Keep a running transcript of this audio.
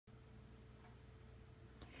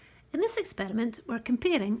In this experiment, we're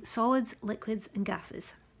comparing solids, liquids and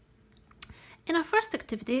gases. In our first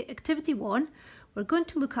activity, activity 1, we're going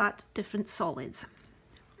to look at different solids.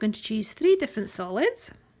 We're going to choose 3 different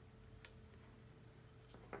solids.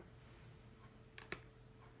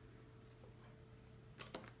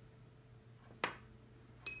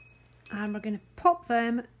 And we're going to pop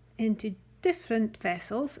them into different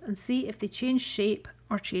vessels and see if they change shape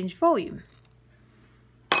or change volume.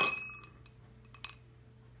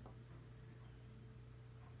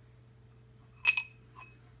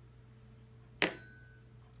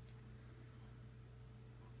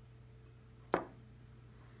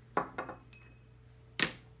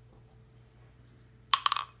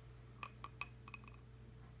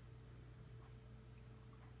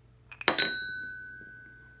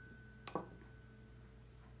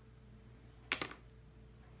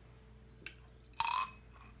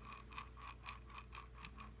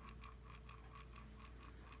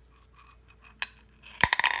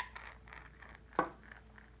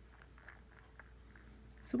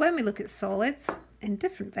 So when we look at solids in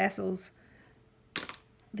different vessels,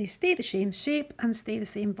 they stay the same shape and stay the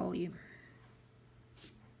same volume.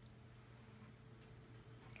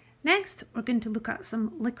 Next, we're going to look at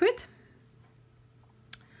some liquid.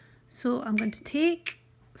 So I'm going to take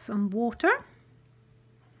some water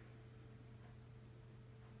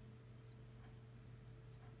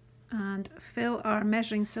and fill our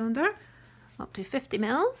measuring cylinder up to 50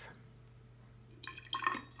 ml.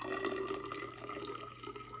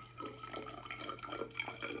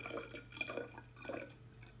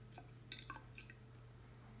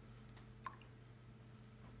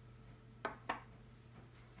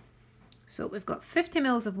 So we've got 50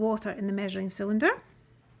 ml of water in the measuring cylinder.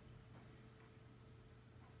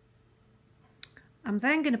 I'm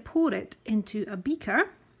then going to pour it into a beaker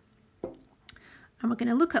and we're going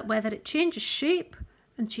to look at whether it changes shape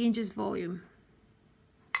and changes volume.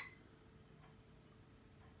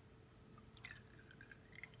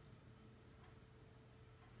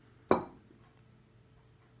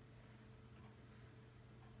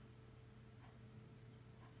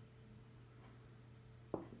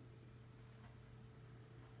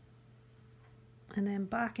 And then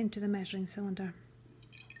back into the measuring cylinder.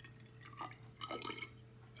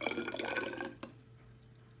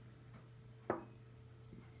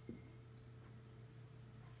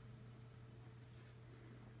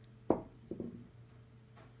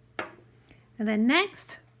 And then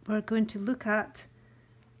next we're going to look at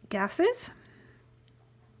gases.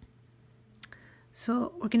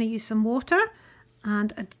 So we're going to use some water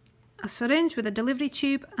and a syringe with a delivery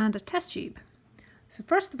tube and a test tube. So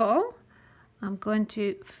first of all, I'm going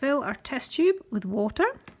to fill our test tube with water.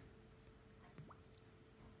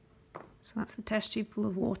 So that's the test tube full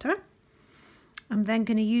of water. I'm then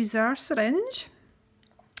going to use our syringe.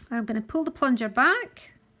 I'm going to pull the plunger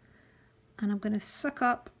back and I'm going to suck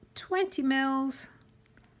up 20 ml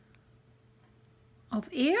of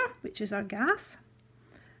air, which is our gas,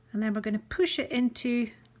 and then we're going to push it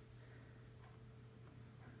into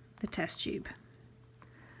the test tube.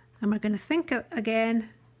 And we're going to think again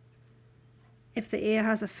if the air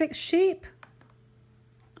has a fixed shape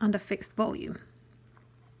and a fixed volume.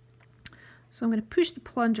 So I'm going to push the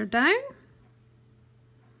plunger down.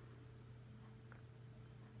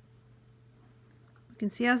 You can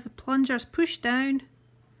see as the plunger is pushed down,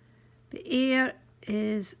 the air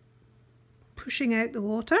is pushing out the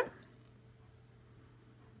water.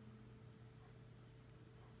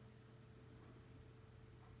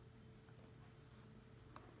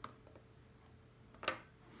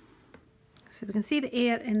 So we can see the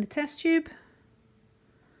air in the test tube.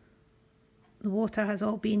 The water has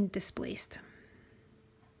all been displaced.